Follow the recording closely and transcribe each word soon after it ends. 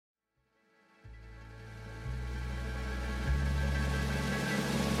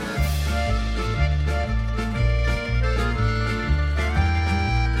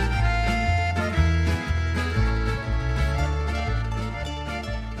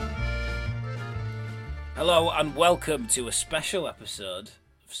Hello and welcome to a special episode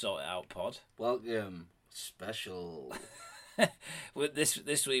of Sort It Out Pod. Welcome, special.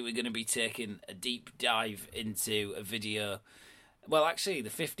 This week we're going to be taking a deep dive into a video. Well, actually,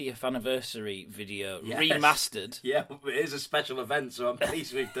 the 50th anniversary video, Yes. remastered. Yeah, it is a special event, so I'm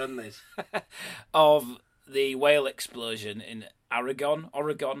pleased we've done this. Of the whale explosion in Oregon.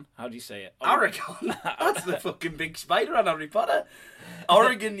 How do you say it? Oregon? That's the fucking big spider on Harry Potter.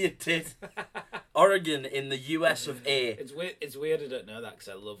 Oregon, you tit. Oregon in the US of A. It's weird I don't know that because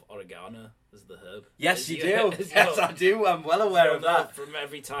I love oregano as the herb. Yes, you do. Yes, I do. I'm well aware of that. From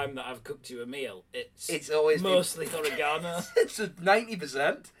every time that I've cooked you a meal, it's always mostly oregano. It's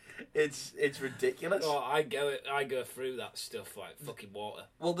 90%. It's ridiculous. Oh, I go through that stuff like fucking water.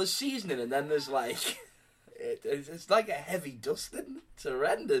 Well, there's seasoning, and then there's like... It's like a heavy dusting. It's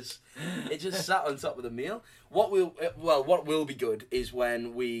horrendous. It just sat on top of the meal. What will be good is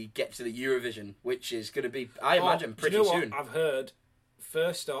when we get to the Eurovision, which is going to be, I imagine, pretty soon. What? I've heard,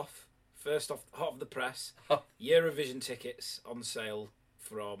 first off, hot off the press, Eurovision tickets on sale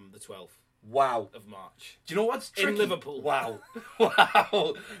from the 12th. Wow. Of March. Do you know what's tricky? In Liverpool. Wow.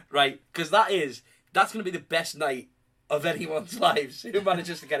 Wow. Right, because that's going to be the best night of anyone's lives. Who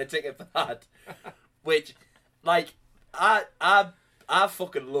manages to get a ticket for that? Which, like, I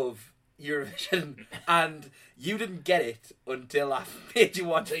fucking love Eurovision, and you didn't get it until I made you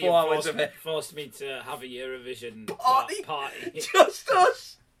watch 4 hours of it. Forced me to have a Eurovision party. Just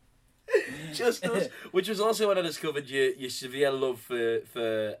us. Which was also when I discovered your severe love for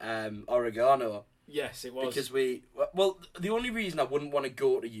oregano. Yes, it was. Because the only reason I wouldn't want to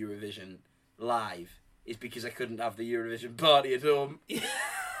go to Eurovision live is because I couldn't have the Eurovision party at home.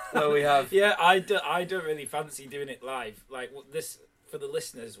 Where we have... Yeah, I don't really fancy doing it live. Like, this, for the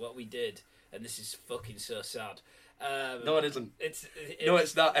listeners, what we did, and this is fucking so sad. No, it isn't. No,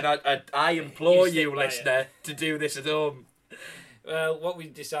 it's not. And I implore you, listener, to do this at home. Well, what we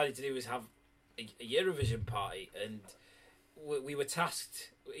decided to do was have a Eurovision party, and we were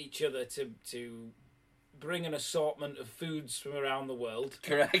tasked each other to bring an assortment of foods from around the world.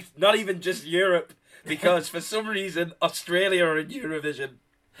 Correct. Not even just Europe, because for some reason Australia are in Eurovision.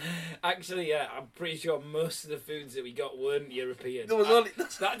 Actually, yeah, I'm pretty sure most of the foods that we got weren't European.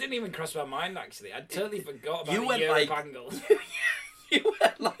 That didn't even cross my mind, actually. I'd totally forgot about the Europe angle.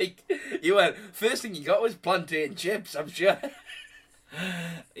 You went, first thing you got was plantain chips, I'm sure.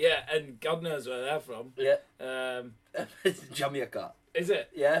 Yeah, and God knows where they're from. Yeah. It's Jamaica. Is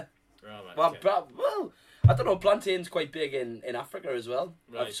it? Yeah. Right, well, I don't know, plantain's quite big in Africa as well.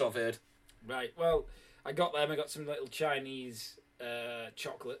 Right. I've sort of heard. Right, well, I got them. I got some little Chinese...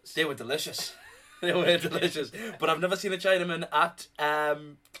 chocolates. They were delicious. They were delicious. But I've never seen a Chinaman at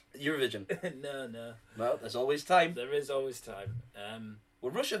Eurovision. No. Well, there's always time. There is always time.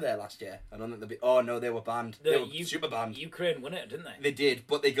 Were Russia there last year? I don't think they'll be... Oh, no, they were banned. They were super banned. Ukraine won it, didn't they? They did,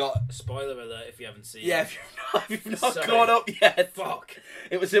 but they got... Spoiler alert if you haven't seen it. Yeah, if you've not caught up yet. Fuck.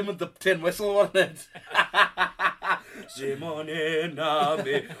 It was him with the tin whistle, wasn't it?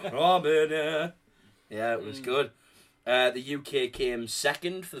 Yeah, it was good. The UK came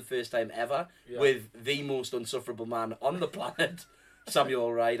second for the first time ever, with the most unsufferable man on the planet,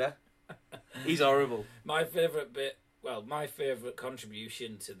 Samuel Ryder. He's horrible. My favourite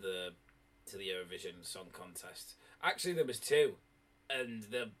contribution to the Eurovision Song Contest. Actually, there was two, and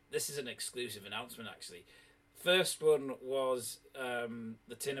this is an exclusive announcement. Actually, first one was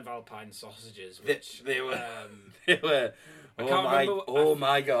the tin of Alpine sausages, which they were. Oh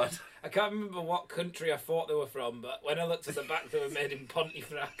my god. I can't remember what country I thought they were from, but when I looked at the back, they were made in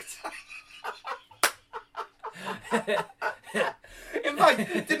Pontefract. In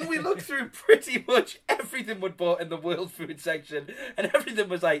fact, didn't we look through pretty much everything we'd bought in the World Food section, and everything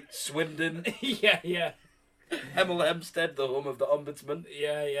was like Swindon. Yeah. Hemel Hempstead, the home of the Ombudsman.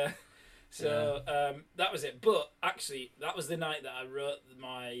 Yeah. So that was it. But actually, that was the night that I wrote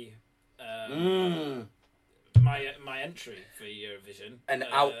my my entry for Eurovision. And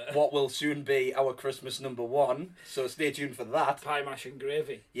what will soon be our Christmas #1, so stay tuned for that. Pie, mash and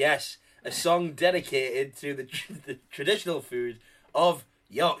gravy. Yes, a song dedicated to the traditional food of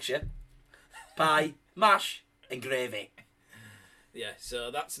Yorkshire. Pie, mash and gravy. Yeah, so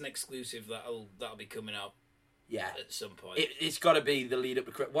that's an exclusive that'll be coming out. Yeah, at some point. It's got to be the lead up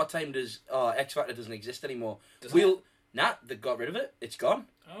to... What time does... X Factor doesn't exist anymore. Nah, they got rid of it. It's gone.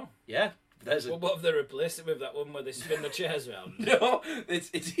 Oh. Yeah. What have they replaced it with? That one where they spin the chairs around? No,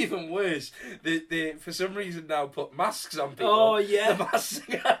 it's even worse. They for some reason now put masks on people. Oh yeah, the masked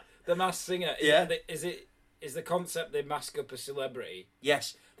singer. The masked singer. Is the concept they mask up a celebrity?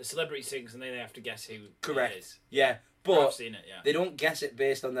 Yes. The celebrity sings and then they have to guess who. Correct. It is. Yeah, But I've seen it, yeah. they don't guess it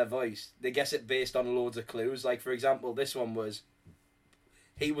based on their voice. They guess it based on loads of clues. Like, for example, this one was,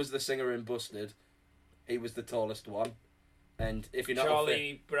 he was the singer in Busted. He was the tallest one. And if you're not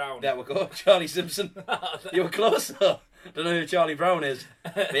Charlie Brown. there we go, Charlie Simpson. You were close though. Don't know who Charlie Brown is.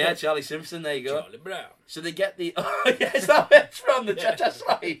 But yeah, Charlie Simpson, there you go. Charlie Brown. So they get the... Oh, yeah, is that it from the Cha-Cha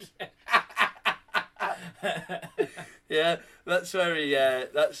Slide? Yeah, that's very...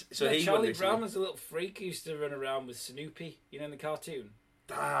 that's so yeah, he Charlie Brown was a little freak who used to run around with Snoopy, you know, in the cartoon.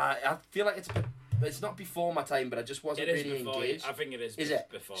 I feel like it's not before my time, but I just wasn't really engaged. I think it is. Is it?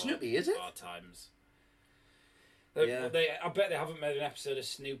 Before Snoopy, is it? our times. Yeah. I bet they haven't made an episode of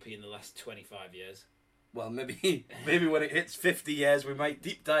Snoopy in the last 25 years. Well, maybe when it hits 50 years, we might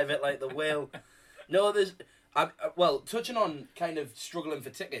deep dive it like the whale. No, there's... well, touching on kind of struggling for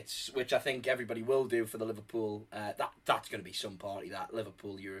tickets, which I think everybody will do for the Liverpool... that's going to be some party, that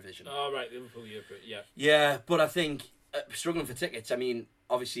Liverpool Eurovision. Oh, right, Liverpool Eurovision, yeah. Yeah, but I think struggling for tickets, I mean,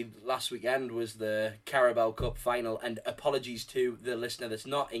 obviously last weekend was the Carabao Cup final, and apologies to the listener that's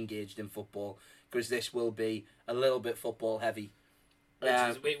not engaged in football, because this will be a little bit football heavy.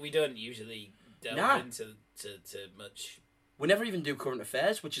 We don't usually delve into much. We never even do current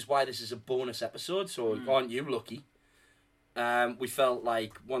affairs, which is why this is a bonus episode, so aren't you lucky? We felt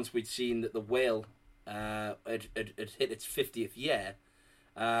like once we'd seen that the whale had hit its 50th year...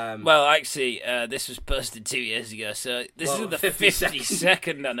 well, actually, this was posted 2 years ago, so this is the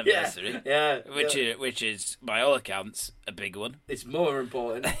 52nd anniversary. Which is, by all accounts, a big one. It's more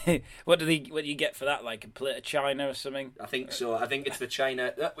important. What do you get for that? Like a plate of china or something? I think so. I think it's the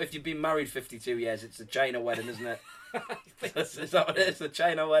China. If you've been married 52 years, it's the China wedding, isn't it? Is that what it is? The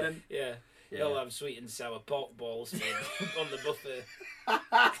China wedding? Yeah. You'll have sweet and sour pork balls on the buffet.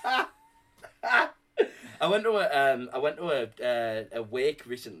 I went to a wake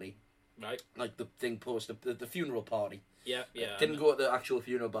recently. Right. Like the thing posted, the funeral party. Yeah. Didn't go to the actual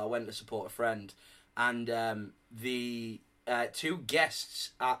funeral, but I went to support a friend. And the two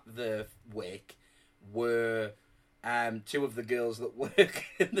guests at the wake were two of the girls that work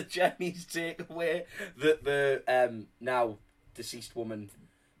in the Chinese takeaway that the now deceased woman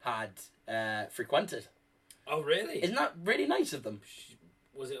had frequented. Oh, really? Isn't that really nice of them?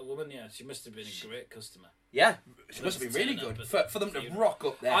 Was it a woman? Yeah, she must have been a great customer. Yeah, she must have been really good for them to rock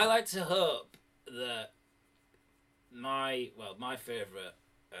up there. I like to hope that my favourite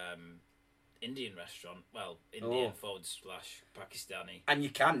Indian restaurant, Indian / Pakistani, and you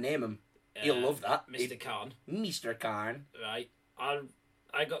can name him. He'll love that. Mr. Khan. Mr. Khan. Right.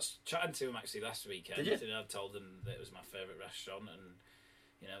 I got chatting to him actually last weekend. Did you? And I told him that it was my favourite restaurant, and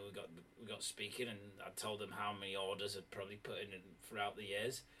we got speaking, and I told him how many orders I'd probably put in throughout the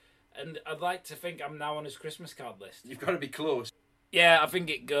years, and I'd like to think I'm now on his Christmas card list. You've got to be close. Yeah, I think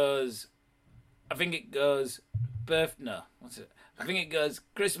it goes. No, what's it? I think it goes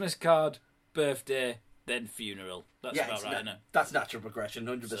Christmas card, birthday, then funeral. That's about right, isn't it? That's natural progression,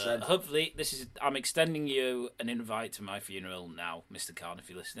 100%. So hopefully, I'm extending you an invite to my funeral now, Mr. Khan, if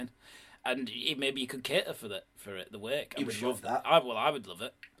you're listening. And maybe you could cater for the wake. You would love that. I would love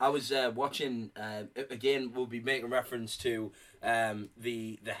it. I was watching, again, we'll be making reference to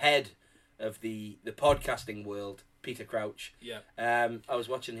the head of the podcasting world, Peter Crouch. Yeah. I was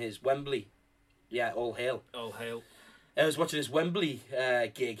watching his Wembley. Yeah, all hail. All hail. I was watching his Wembley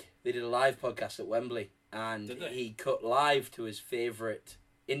gig. They did a live podcast at Wembley. And he cut live to his favourite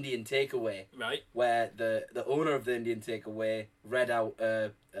Indian takeaway, right? Where the owner of the Indian takeaway read out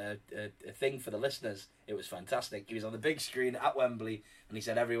a thing for the listeners. It was fantastic. He was on the big screen at Wembley, and he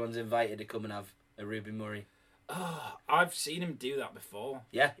said everyone's invited to come and have a Ruby Murray. Oh, I've seen him do that before.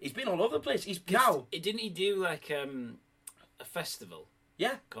 Yeah, he's been all over the place. Didn't he do like a festival?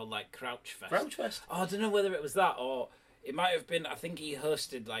 Yeah, called like Crouch Fest. Crouch Fest. Oh, I don't know whether it was that or it might have been. I think he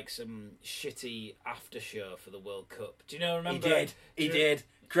hosted like some shitty after show for the World Cup. Do you know? Remember? He did.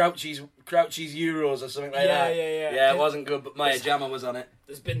 Crouchy's Euros or something like that. Yeah. Yeah, it wasn't good, but Maya Jama was on it.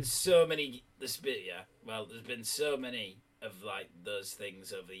 There's been so many. There's been so many of like those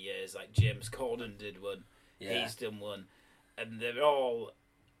things over the years. Like James Corden did one. Yeah. He's done one, and they're all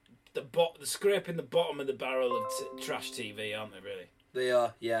the scraping the bottom of the barrel of trash TV, aren't they? Really? They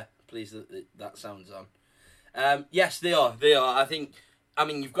are. Yeah. Please, that sounds on. Yes, they are. They are. I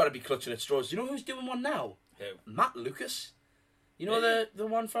mean, you've got to be clutching at straws. You know who's doing one now? Who? Matt Lucas. You know the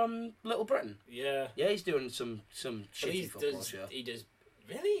one from Little Britain? Yeah. Yeah, he's doing some shitty football show. He does.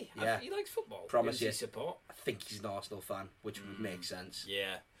 Really? Yeah. He likes football. Promise you. Does he support? I think he's an Arsenal fan, which would make sense.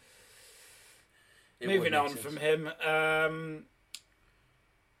 Yeah. Moving on from him.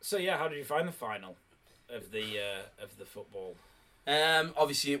 So yeah, how did you find the final of the football?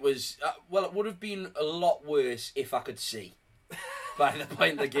 Obviously, it was... well, it would have been a lot worse if I could see by the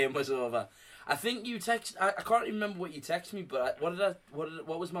point the game was over. I think you text... I can't remember what you texted me, but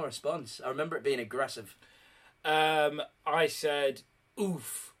what was my response? I remember it being aggressive. I said,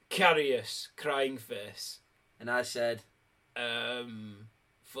 oof, Carius, crying face. And I said...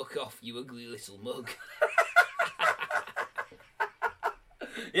 fuck off, you ugly little mug.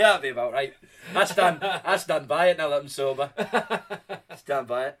 Yeah, that'd be about right. I stand by it now that I'm sober. Stand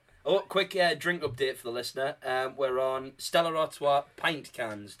by it. Oh, quick drink update for the listener. We're on Stella Artois pint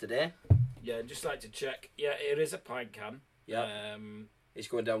cans today. Yeah, just like to check. Yeah, it is a pint can. Yeah. It's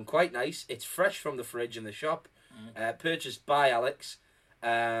going down quite nice. It's fresh from the fridge in the shop. Purchased by Alex.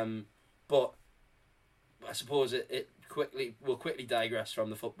 But I suppose it will quickly digress from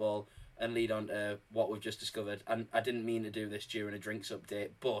the football and lead on to what we've just discovered. And I didn't mean to do this during a drinks update,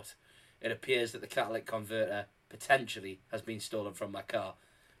 but it appears that the catalytic converter potentially has been stolen from my car.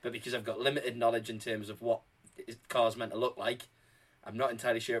 But because I've got limited knowledge in terms of what cars meant to look like, I'm not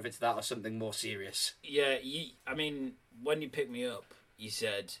entirely sure if it's that or something more serious. Yeah, I mean, when you picked me up, you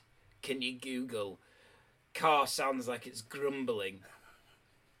said, can you Google, car sounds like it's grumbling.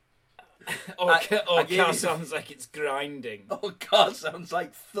 or car sounds like it's grinding. Or car sounds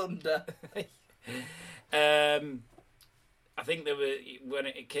like thunder. I think there were, when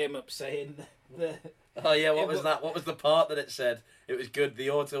it came up saying the... Oh yeah, what was that? What was the part that it said? It was good, the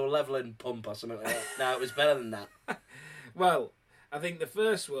auto leveling pump or something like that. No, it was better than that. Well, I think the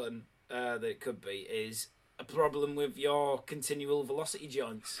first one that it could be is a problem with your continual velocity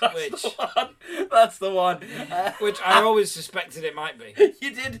joints. That's the one. Which I always suspected it might be.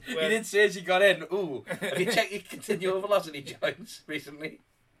 You did say as you got in, ooh, have you checked your continual velocity joints recently?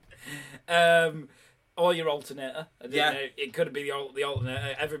 Or your alternator. I didn't know. It could be the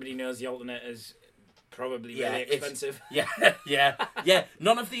alternator. Everybody knows the alternator's probably really expensive. Yeah.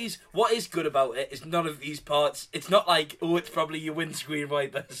 None of these... What is good about it is none of these parts... It's not like, it's probably your windscreen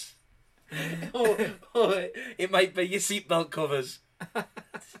wipers. or it might be your seatbelt covers. Do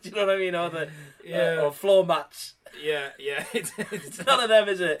you know what I mean? Or floor mats. Yeah. It's none of them,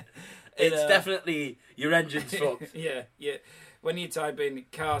 is it? It's definitely your engine's fucked. Yeah. When you type in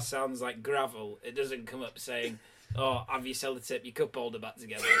car sounds like gravel, it doesn't come up saying, oh, have you sellotaped your cup holder back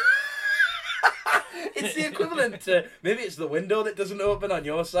together? It's the equivalent to, maybe it's the window that doesn't open on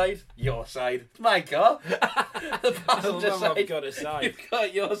your side. Your side. It's my car. The passenger side. I've got a side. You've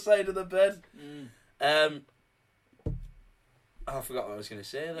got your side of the bed. I forgot what I was going to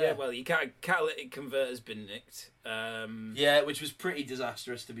say there. Yeah, well, your catalytic converter's been nicked. Yeah, which was pretty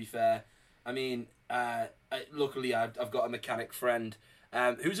disastrous, to be fair. I mean, luckily I've got a mechanic friend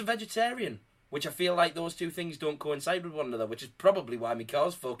who's a vegetarian, which I feel like those two things don't coincide with one another, which is probably why my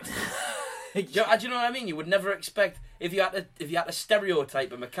car's fucked. Do you know what I mean? You would never expect, if you had to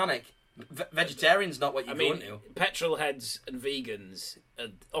stereotype a mechanic, vegetarian's not what you're going to. Petrol heads and vegans are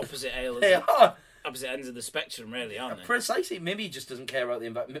opposite opposite ends of the spectrum, really, aren't they? Precisely. Maybe he just doesn't care about the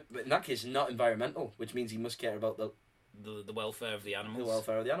environment. But in that case, not environmental, which means he must care about the welfare of the animals. The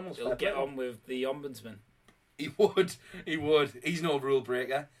welfare of the animals. He'll get on with the ombudsman. He would. He's no rule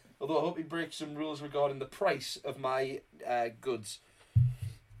breaker. Although I hope he breaks some rules regarding the price of my goods.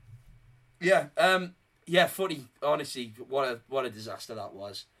 Yeah, footy. Honestly, what a disaster that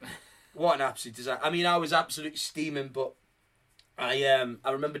was. What an absolute disaster. I mean, I was absolutely steaming, but I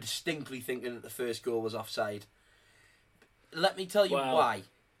remember distinctly thinking that the first goal was offside. Let me tell you why.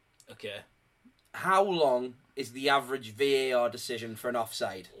 Okay. How long is the average VAR decision for an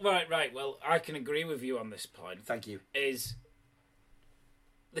offside? Right. Well, I can agree with you on this point. Thank you. Is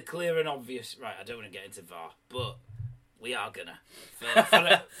the clear and obvious... Right, I don't want to get into VAR, but... We are gonna.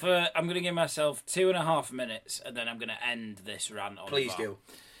 I'm gonna give myself 2.5 minutes, and then I'm gonna end this rant on. Please do.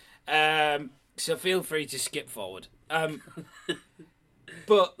 So feel free to skip forward. But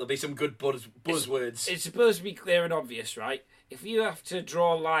there'll be some good buzzwords. It's supposed to be clear and obvious, right? If you have to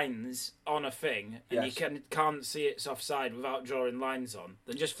draw lines on a thing and you can't see it's offside without drawing lines on,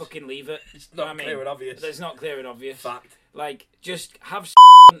 then just fucking leave it. It's not clear and obvious. It's not clear and obvious. Fact. Like, just have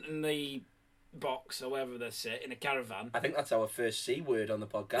in the box or wherever they sit in a caravan. I think that's our first C word on the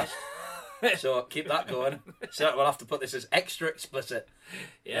podcast. So keep that going. So we'll have to put this as extra explicit.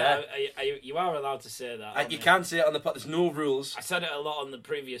 Yeah. You are allowed to say that. You can say it on the podcast. There's no rules. I said it a lot on the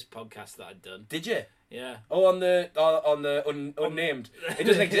previous podcast that I'd done. Did you? Yeah. Oh, on the unnamed. It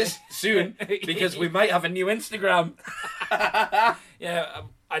doesn't exist soon because we might have a new Instagram. Yeah.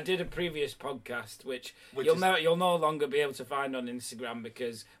 I did a previous podcast, which you'll no longer be able to find on Instagram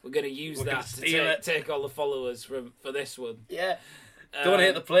because we're going to use that to take all the followers for this one. Yeah. Don't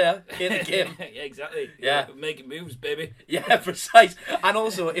hate the player, hate the game. Yeah, exactly. Yeah. Making moves, baby. Yeah, precise. And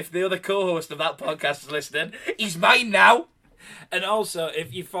also, if the other co-host of that podcast is listening, he's mine now. And also,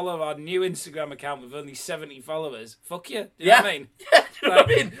 if you follow our new Instagram account with only 70 followers, fuck you. Do you know what I mean? Yeah, do you know what I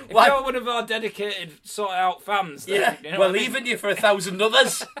mean? If you're one of our dedicated, sort-out fans, then, you know we're what I mean? leaving you for 1,000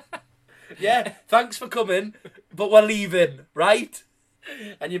 others. Yeah, thanks for coming, but we're leaving, right?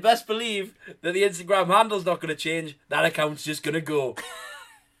 And you best believe that the Instagram handle's not going to change. That account's just going to go.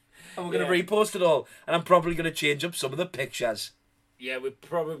 And we're going to repost it all. And I'm probably going to change up some of the pictures. Yeah, we're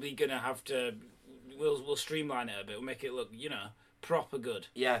probably going to have to... We'll streamline it a bit. We'll make it look, proper good.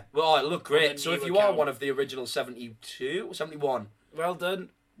 Yeah, well, it look great. So if you are account. one of the original 72 or 71... Well done.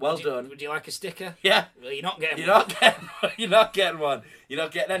 Well done. Would you like a sticker? Yeah. Well, you're not getting You're not getting one. You're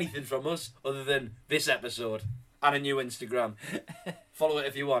not getting anything from us other than this episode and a new Instagram. Follow it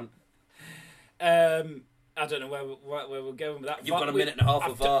if you want. I don't know where we're going with that. You've got a minute and a half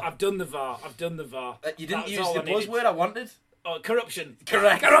of VAR. I've done the VAR. You didn't use the buzzword I wanted. Oh, corruption.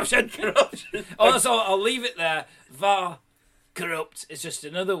 Correct. Corruption. Corruption. Oh, so I'll leave it there. VAR, corrupt, is just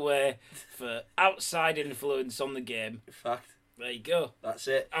another way for outside influence on the game. Fact. There you go. That's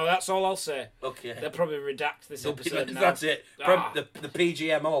it. Oh, that's all I'll say. Okay. They'll probably redact this episode now. That's it. The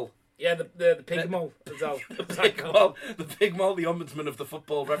PGM all. Yeah, the pig mole. That's all. The pig mole, the ombudsman of the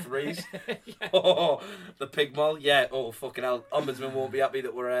football referees. Yeah. Oh, the pig mole. Yeah. Oh, fucking hell. Ombudsman won't be happy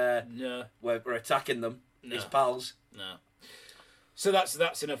that we're attacking them. No. His pals. No. So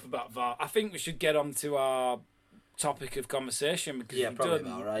that's enough about VAR. I think we should get on to our topic of conversation because we've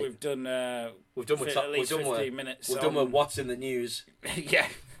done at least 15 minutes. We've done with what's in the news. Yeah,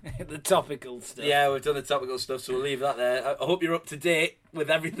 the topical stuff. Yeah, we've done the topical stuff, so we'll leave that there. I hope you're up to date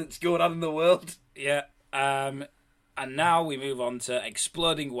with everything that's going on in the world. Yeah. And now we move on to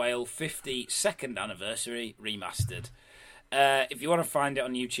Exploding Whale 52nd Anniversary Remastered. If you want to find it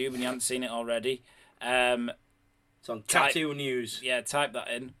on YouTube and you haven't seen it already, it's on Tattoo News. Yeah, type that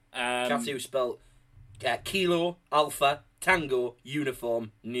in. Tattoo spelled Kilo, Alpha, Tango,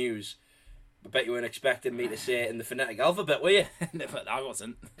 Uniform, News. I bet you weren't expecting me to say it in the phonetic alphabet, were you? No, I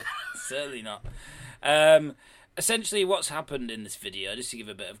wasn't. Certainly not. Essentially, what's happened in this video, just to give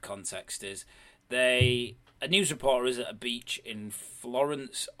a bit of context, is a news reporter is at a beach in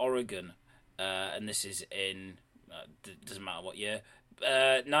Florence, Oregon, and this is in doesn't matter what year,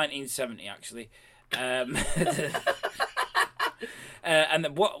 1970 actually.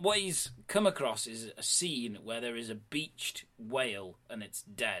 And what he's come across is a scene where there is a beached whale and it's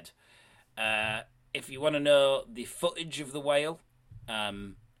dead. If you want to know the footage of the whale,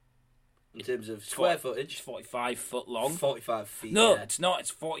 in terms of square footage, it's 45 foot long. 45 feet. No, yeah. it's not.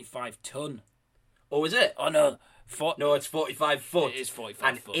 It's 45 ton. Oh, is it? Oh no, no, it's 45 foot. It is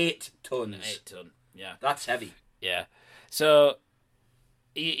 45 foot. 8 tons. 8 ton. Yeah, that's heavy. Yeah. So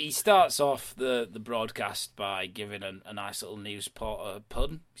he starts off the broadcast by giving a nice little news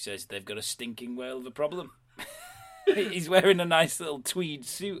pun. He says they've got a stinking whale of a problem. He's wearing a nice little tweed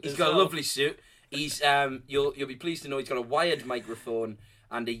suit. He's got a lovely suit. He's you'll be pleased to know he's got a wired microphone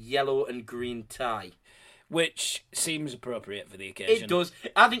and a yellow and green tie, which seems appropriate for the occasion. It does.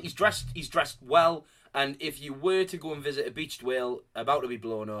 I think he's dressed well. And if you were to go and visit a beached whale about to be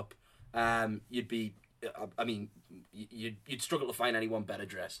blown up, you'd be. I mean, you'd struggle to find anyone better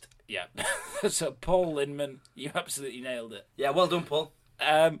dressed. Yeah. So Paul Linman, you absolutely nailed it. Yeah, well done, Paul.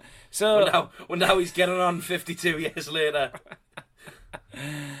 So now he's getting on 52 years later.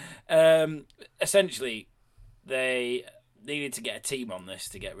 Essentially, they needed to get a team on this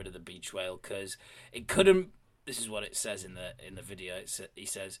to get rid of the beach whale because it couldn't. This is what it says in the video. He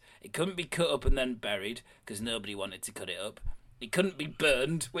says it couldn't be cut up and then buried because nobody wanted to cut it up. It couldn't be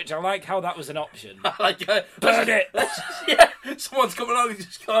burned, which I like how that was an option. Burn it! Yeah, someone's coming on and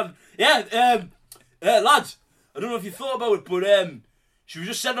just gone, yeah, lads, I don't know if you thought about it, but should we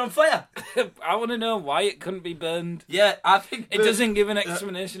just set it on fire? I want to know why it couldn't be burned. Yeah, I think... It doesn't give an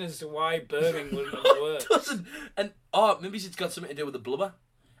explanation as to why burning wouldn't have worked. It doesn't. And, maybe it's got something to do with the blubber.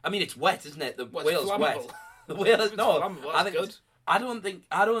 I mean, it's wet, isn't it? The whale's wet. The whale is... No, I think good.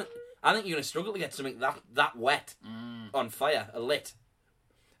 I think you're going to struggle to get something that wet on fire, lit.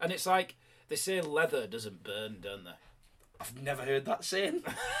 And it's like, they say leather doesn't burn, don't they? I've never heard that saying.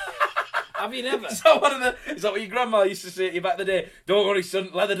 Have you never? Is that what your grandma used to say to you back in the day? Don't worry, son,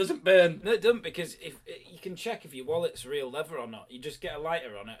 leather doesn't burn. No, it doesn't, because if you can check if your wallet's real leather or not. You just get a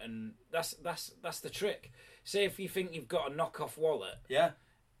lighter on it, and that's the trick. Say if you think you've got a knockoff wallet. Yeah,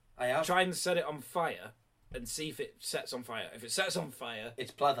 I have. Try and set it on fire. And see if it sets on fire. If it sets on fire,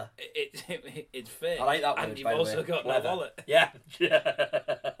 it's pleather. It's fake. I like that word. And you've also got no wallet. Yeah.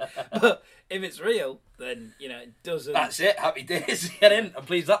 But if it's real, then it doesn't. That's it. Happy days. Get in. I'm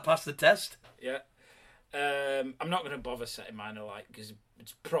pleased that passed the test. Yeah. I'm not going to bother setting mine alight because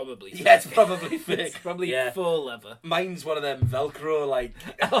it's probably fake. Yeah, it's probably fake. It's probably Yeah. faux leather. Mine's one of them Velcro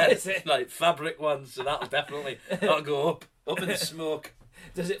Is it? like fabric ones, so that'll go up in the smoke.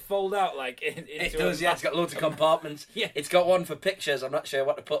 Does it fold out into It does, yeah. It's got loads of compartments. Yeah. It's got one for pictures. I'm not sure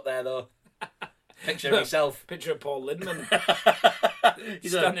what to put there though. Picture of myself. Picture of Paul Lindman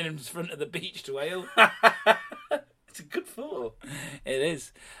He's standing in front of the beach to whale. It's a good photo. It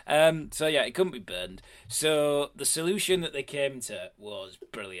is. So yeah, it couldn't be burned. So the solution that they came to was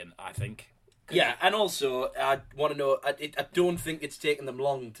brilliant, I think. Yeah, and also I want to know. I don't think it's taken them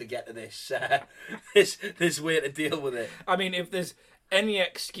long to get to this this way to deal with it. I mean, if there's any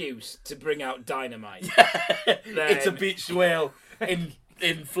excuse to bring out Dynamite, It's a beached whale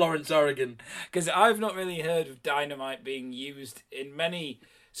in Florence, Oregon. Because I've not really heard of Dynamite being used in many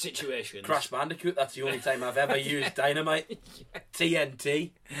situations. Crash Bandicoot. That's the only time I've ever used dynamite.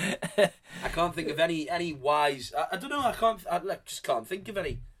 TNT. I can't think of any wise. I don't know. I just can't think of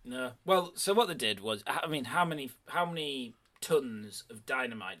any. No. Well, so what they did was, I mean, how many tons of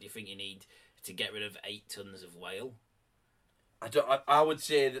dynamite do you think you need to get rid of 8 tons of whale? I would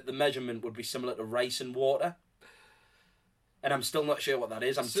say that the measurement would be similar to rice and water. And I'm still not sure what that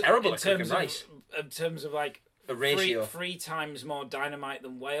is. I'm terrible at cooking rice. In terms of like a ratio, three times more dynamite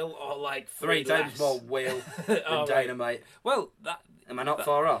than whale, or like three times less? more whale than dynamite. Right. Well, am I not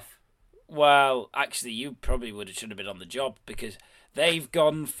far off? Well, actually, you probably should have been on the job because they've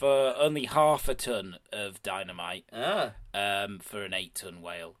gone for only half a ton of dynamite for an 8-ton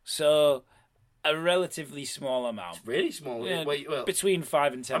whale. So a relatively small amount. It's really small. Yeah, well, between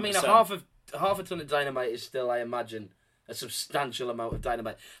 5 and 10%. I mean, half a ton of dynamite is still, I imagine, a substantial amount of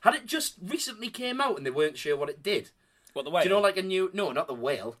dynamite. Had it just recently came out and they weren't sure what it did? What, the whale? Do you know, like a new... No, not the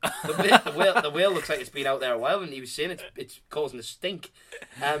whale. The whale looks like it's been out there a while, and he was saying it's causing a stink.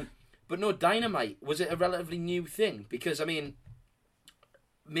 But no, dynamite, was it a relatively new thing? Because, I mean,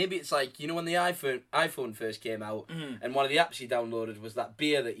 maybe it's like, when the iPhone first came out, and one of the apps you downloaded was that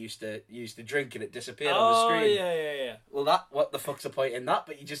beer that you used to drink and it disappeared on the screen. Oh, yeah. Well, what the fuck's the point in that?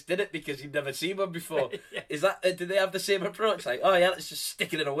 But you just did it because you'd never seen one before. Yeah. Is that? Did they have the same approach? Like, oh yeah, let's just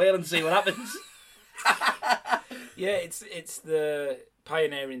stick it in a whale and see what happens. Yeah, it's the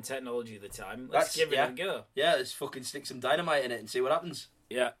pioneering technology of the time. Let's give it a go. Yeah, let's fucking stick some dynamite in it and see what happens.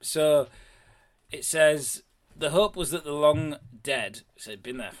 Yeah, so it says the hope was that the long dead, so it'd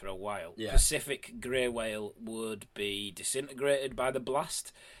been there for a while, Pacific grey whale would be disintegrated by the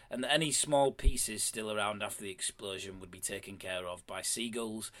blast, and that any small pieces still around after the explosion would be taken care of by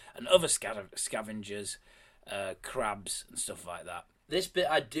seagulls and other scavengers, crabs and stuff like that. This bit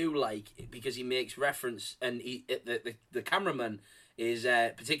I do like because he makes reference, and the cameraman is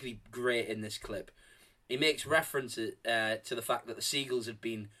particularly great in this clip. He makes reference to the fact that the seagulls had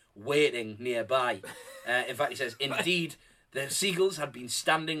been waiting nearby. In fact, he says, indeed, the seagulls had been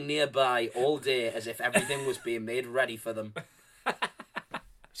standing nearby all day as if everything was being made ready for them.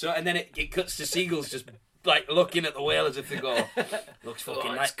 So, and then it cuts to seagulls just like looking at the whale as if they go, looks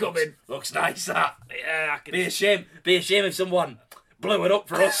fucking nice. Coming. Looks nice, that. Yeah, I can Be a shame if someone blew it up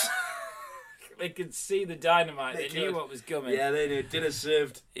for us. They could see the dynamite. They knew what was coming. Yeah, they knew. Dinner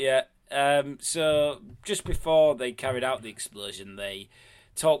served. Yeah. So just before they carried out the explosion, they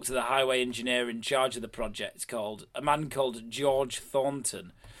talked to the highway engineer in charge of the project, a man called George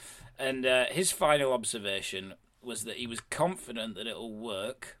Thornton, and his final observation was that he was confident that it'll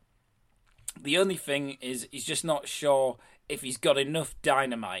work. The only thing is he's just not sure if he's got enough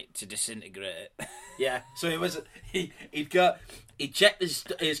dynamite to disintegrate it. Yeah, so it was he checked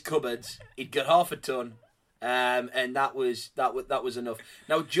his cupboards. He'd got half a ton, and that was enough.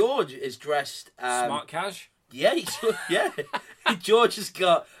 Now George is dressed Smart cash. Yeah, George has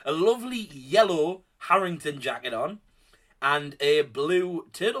got a lovely yellow Harrington jacket on and a blue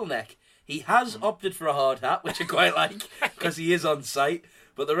turtleneck. He has opted for a hard hat, which I quite like because he is on site.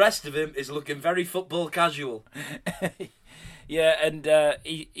 But the rest of him is looking very football casual. Yeah, and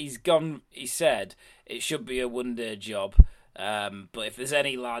he's gone. He said it should be a one-day job, but if there's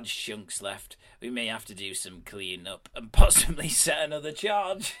any large chunks left, we may have to do some clean up and possibly set another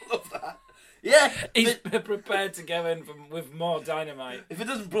charge. Love that. Yeah, he's prepared to go in with more dynamite. If it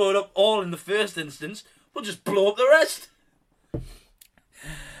doesn't blow it up all in the first instance, we'll just blow up the rest.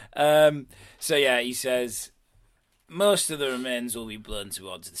 So yeah, he says most of the remains will be blown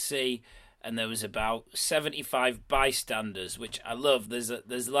towards the sea, and there was about 75 bystanders, which I love. There's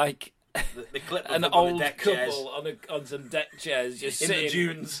like the clip an old couple on some deck chairs just in sitting, the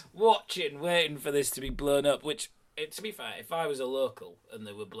dunes, waiting for this to be blown up, which to be fair, if I was a local and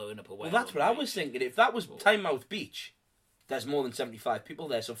they were blowing up a whale... Well, that's what I was thinking. If that was Tynemouth Beach, there's more than 75 people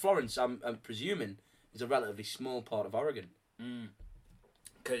there. So Florence, I'm presuming, is a relatively small part of Oregon.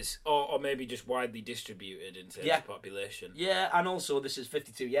 Or maybe just widely distributed in terms of population. Yeah, and also this is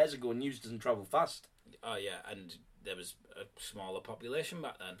 52 years ago, and news doesn't travel fast. Oh, yeah, and there was a smaller population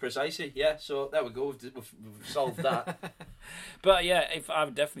back then. Precisely, yeah. So there we go. We've solved that. But yeah, if I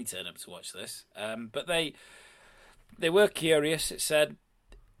would definitely turn up to watch this. But they were curious, it said,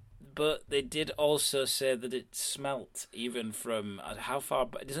 but they did also say that it smelt even from how far.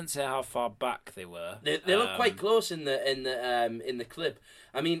 It doesn't say how far back they were. They look quite close in the clip.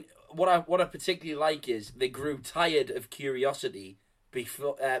 I mean, what I particularly like is they grew tired of curiosity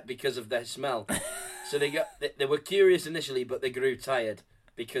because of their smell. So they were curious initially, but they grew tired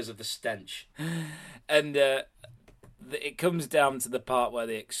because of the stench. And it comes down to the part where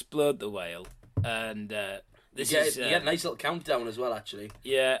they explode the whale, and you get a nice little countdown as well, actually.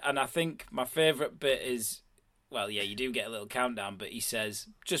 Yeah, and I think my favourite bit is, well, yeah, you do get a little countdown, but he says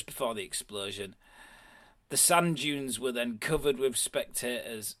just before the explosion, the sand dunes were then covered with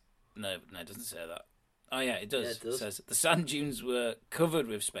spectators. No, it doesn't say that. Oh yeah, it does. Yeah, it says the sand dunes were covered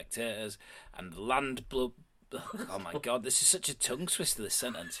with spectators and land blub. Oh my god, this is such a tongue twister, this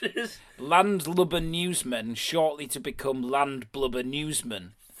sentence. Landlubber newsmen shortly to become land blubber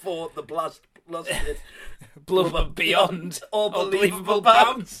newsmen. For the blasted blubber beyond all believable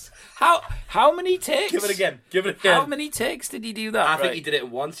bounds. How many takes? Give it again. How many takes did he do that? I think he did it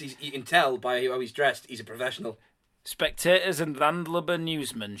once. You can tell by how he's dressed. He's a professional. Spectators and landlubber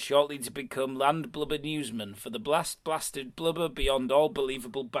newsmen shortly to become landblubber newsmen for the blasted blubber beyond all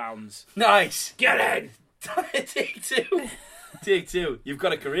believable bounds. Nice. Get in. Take two. Take two. You've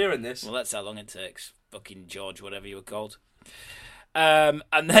got a career in this. Well, that's how long it takes. Fucking George, whatever you were called. And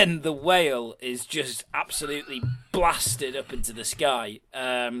then the whale is just absolutely blasted up into the sky.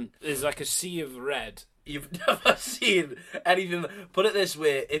 There's like a sea of red. You've never seen anything. Put it this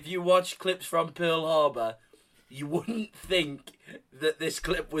way: if you watch clips from Pearl Harbor, you wouldn't think that this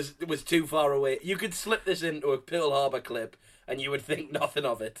clip was too far away. You could slip this into a Pearl Harbor clip, and you would think nothing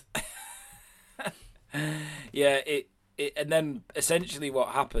of it. Yeah, and then essentially what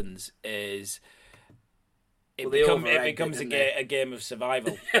happens is it becomes a game of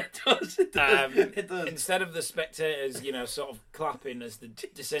survival. It does. It does. Instead of the spectators, sort of clapping as the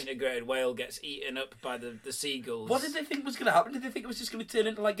disintegrated whale gets eaten up by the seagulls. What did they think was going to happen? Did they think it was just going to turn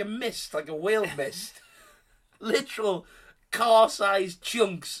into like a mist, like a whale mist? Literal car-sized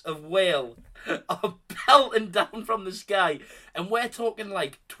chunks of whale are pelting down from the sky, and we're talking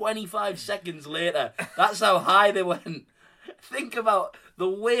like 25 seconds later. That's how high they went. Think about the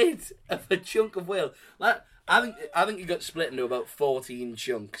weight of a chunk of whale. I think it got split into about 14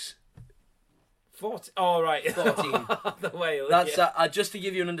 chunks. 40? Oh, right. 14. The whale. That's just to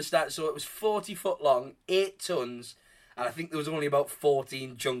give you an understanding. So it was 40 foot long, 8 tons, and I think there was only about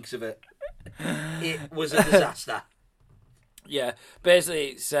 14 chunks of it. It was a disaster. Yeah, basically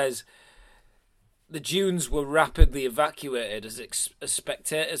it says the dunes were rapidly evacuated as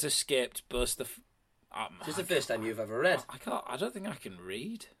spectators escaped burst the... This is the first time you've ever read. I don't think I can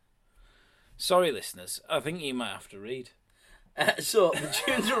read. Sorry, listeners. I think you might have to read. So, the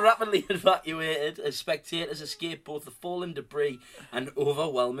dunes were rapidly evacuated as spectators escaped both the fallen debris and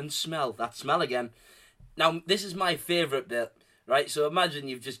overwhelming smell. That smell again. Now, this is my favourite bit, right? So, imagine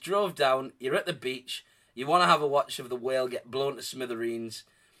you've just drove down, you're at the beach, you want to have a watch of the whale get blown to smithereens,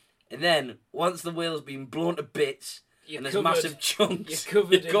 and then, once the whale's been blown to bits, and there's massive chunks, you're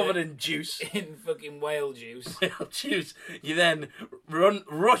covered in juice. In fucking whale juice. Whale juice. You then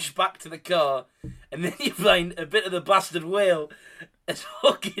rush back to the car, and then you find a bit of the bastard whale has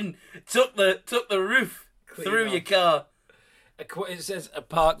fucking took the roof through your car. It says a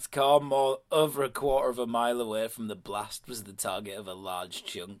parked car over a quarter of a mile away from the blast was the target of a large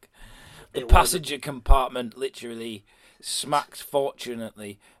chunk. The passenger compartment literally smacked.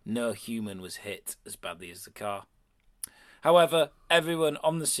 Fortunately, no human was hit as badly as the car. However, everyone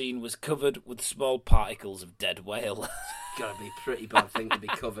on the scene was covered with small particles of dead whale. Gotta be a pretty bad thing to be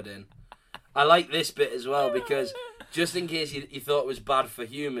covered in. I like this bit as well because just in case you thought it was bad for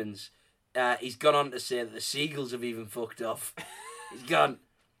humans, he's gone on to say that the seagulls have even fucked off. He's gone.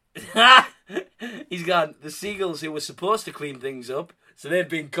 The seagulls who were supposed to clean things up, so they'd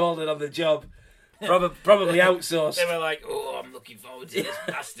been called in on the job. Probably outsourced. They were like, "Oh, I'm looking forward to this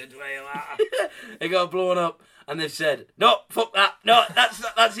bastard whale." They got blown up, and they've said, "No, fuck that. No, that's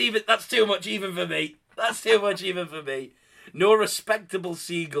too much even for me. That's too much even for me." No respectable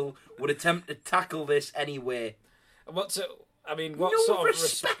seagull would attempt to tackle this anyway. I mean, what No sort of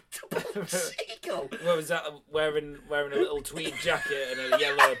respectable seagull. What was that? Wearing a little tweed jacket and a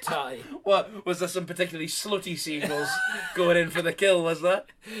yellow tie. What was there? Some particularly slutty seagulls going in for the kill? Was there?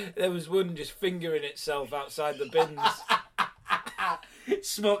 There was one just fingering itself outside the bins.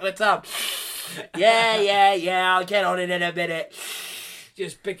 Smoking a tab. Yeah. I'll get on it in a minute.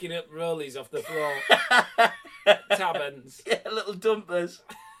 Just picking up rollies off the floor. Tab ends. Yeah, little dumpers.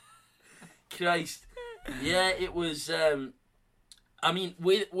 Christ. Yeah, it was. I mean,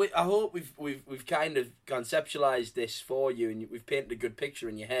 I hope we've kind of conceptualised this for you, and we've painted a good picture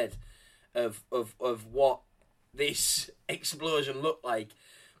in your head of what this explosion looked like.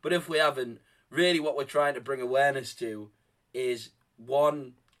 But if we haven't, really, what we're trying to bring awareness to is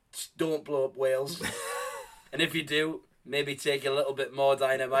one, don't blow up whales, and if you do, maybe take a little bit more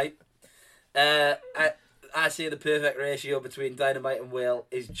dynamite. I say the perfect ratio between dynamite and whale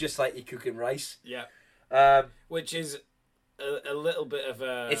is just like you cooking rice. Yeah. Which is a little bit of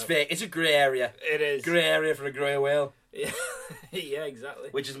a... It's fake. It's a grey area. It is. Grey area for a grey whale. Yeah, yeah, exactly.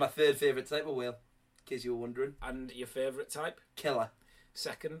 Which is my third favourite type of whale, in case you were wondering. And your favourite type? Killer.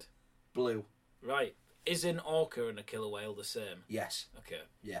 Second? Blue. Right. Is an orca and a killer whale the same? Yes. Okay.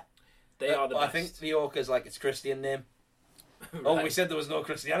 Yeah. They are the best. I think the orca's like its Christian name. Right. Oh, we said there was no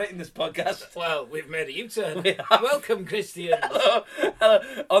Christianity in this podcast. Well, we've made a U-turn. Welcome, Christians.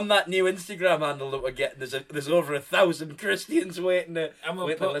 Hello. On that new Instagram handle that we're getting, there's over 1,000 Christians waiting to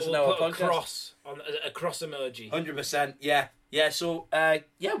listen to our podcast. A cross emoji. 100%. Yeah. So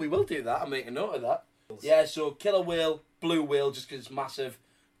we will do that. I'll make a note of that. Yeah. So killer whale, blue whale, just because it's massive.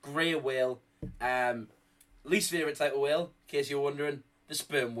 Grey whale. Least favourite type of whale, in case you're wondering, the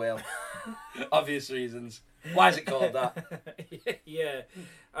sperm whale. Obvious reasons. Why is it called that? Yeah,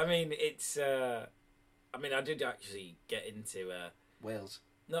 I mean it's. I did actually get into whales.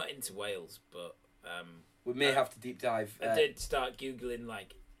 Not into whales, but we may have to deep dive. I did start googling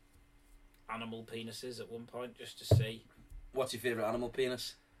like animal penises at one point just to see. What's your favourite animal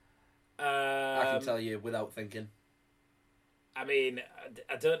penis? I can tell you without thinking. I mean,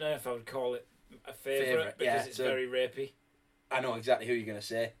 I don't know if I would call it a favourite because it's very rapey. I know exactly who you're going to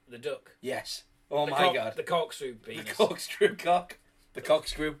say. The duck. Yes. Oh my god. The corkscrew penis. The corkscrew cock. The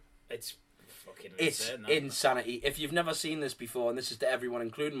corkscrew. It's fucking insane. It's insanity. If you've never seen this before, and this is to everyone,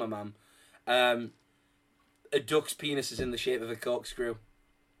 including my mum, a duck's penis is in the shape of a corkscrew.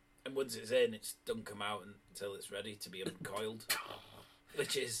 And once it's in, it's don't come out until it's ready to be uncoiled.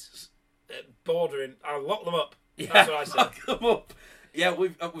 Which is bordering... I'll lock them up. Yeah, that's what I said. Lock them up. Yeah,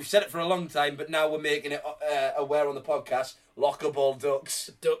 we've said it for a long time, but now we're making it aware on the podcast. Lock up all ducks.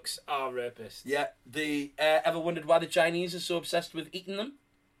 Ducks are rapists. Yeah. Ever wondered why the Chinese are so obsessed with eating them?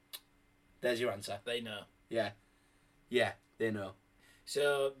 There's your answer. They know. Yeah, they know.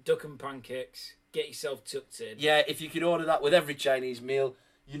 So, duck and pancakes, get yourself tucked in. Yeah, if you could order that with every Chinese meal,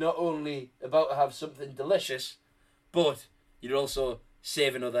 you're not only about to have something delicious, but you're also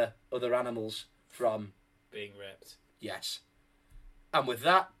saving other animals from... being raped. Yes. And with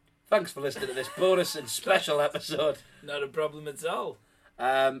that, thanks for listening to this bonus and special episode. Not a problem at all.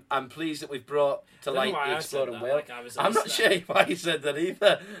 I'm pleased that we've brought to light the exploding whale. Like I'm not sure why you said that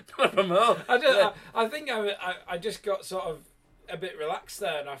either. Not from all. I think I just got sort of a bit relaxed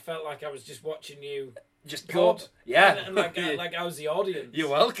there, and I felt like I was just watching you. Just pod. good. Yeah. And like I was the audience. You're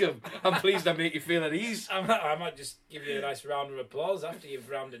welcome. I'm pleased I make you feel at ease. I might just give you a nice round of applause after you've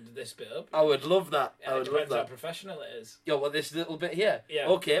rounded this bit up. I would love that. Yeah, I would love that. How professional it is. Yo, well, this little bit here. Yeah.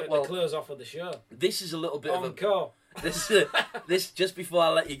 Okay. Well, the close off of the show. This is a little bit Encore. of a. This just before I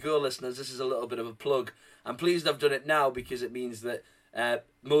let you go, listeners. This is a little bit of a plug. I'm pleased I've done it now because it means that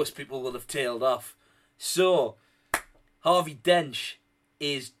most people will have tailed off. So, Harvey Dench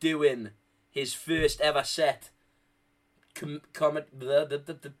is doing his first ever set.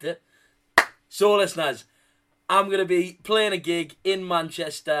 So, listeners, I'm going to be playing a gig in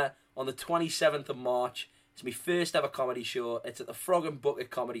Manchester on the 27th of March. It's my first ever comedy show. It's at the Frog and Bucket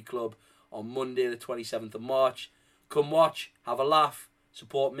Comedy Club on Monday, the 27th of March. Come watch, have a laugh,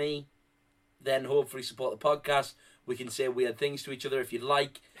 support me, then hopefully support the podcast. We can say weird things to each other if you'd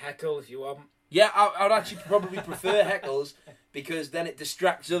like. Heckle if you want. Yeah, I'd actually probably prefer heckles because then it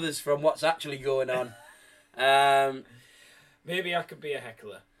distracts others from what's actually going on. Maybe I could be a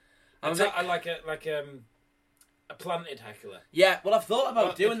heckler. I like a planted heckler. Yeah, well, I've thought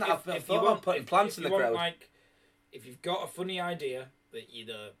about doing that. I've thought about putting plants in the crowd. Like, if you've got a funny idea that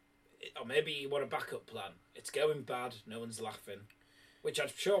or maybe you want a backup plan, it's going bad, no one's laughing, which I'm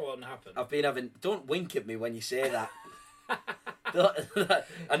sure won't happen. I've been having... Don't wink at me when you say that.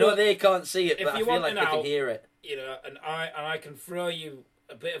 I know they can't see it, but I feel like they can hear it. You know, and I can throw you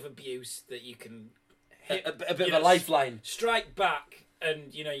a bit of abuse that you can a bit of a lifeline. Strike back,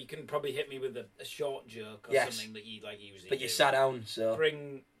 and you can probably hit me with a short joke or something that you usually. But do. you sat down, so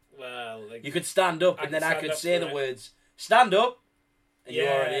you could stand up, and then I could say the words "stand up." And you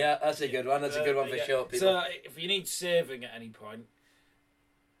already, that's a good one. That's a good one for short people. So if you need saving at any point,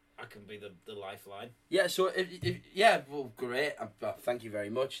 I can be the lifeline. Yeah. So well, great. Thank you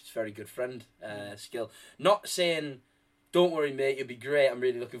very much. It's a very good friend skill. Not saying, don't worry, mate. You'll be great. I'm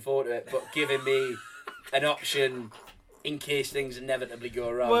really looking forward to it. But giving me an option in case things inevitably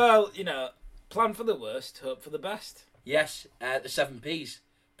go wrong. Well, plan for the worst, hope for the best. Yes. The 7 Ps.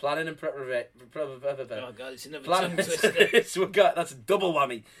 Planning and preparation. Oh God, it's another tongue twister. That's a double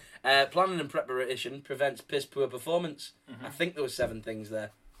whammy. Planning and preparation prevents piss poor performance. I think there were 7 things there.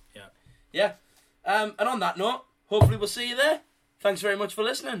 Yeah. And on that note, hopefully we'll see you there. Thanks very much for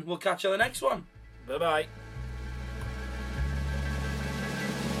listening. We'll catch you on the next one. Bye-bye.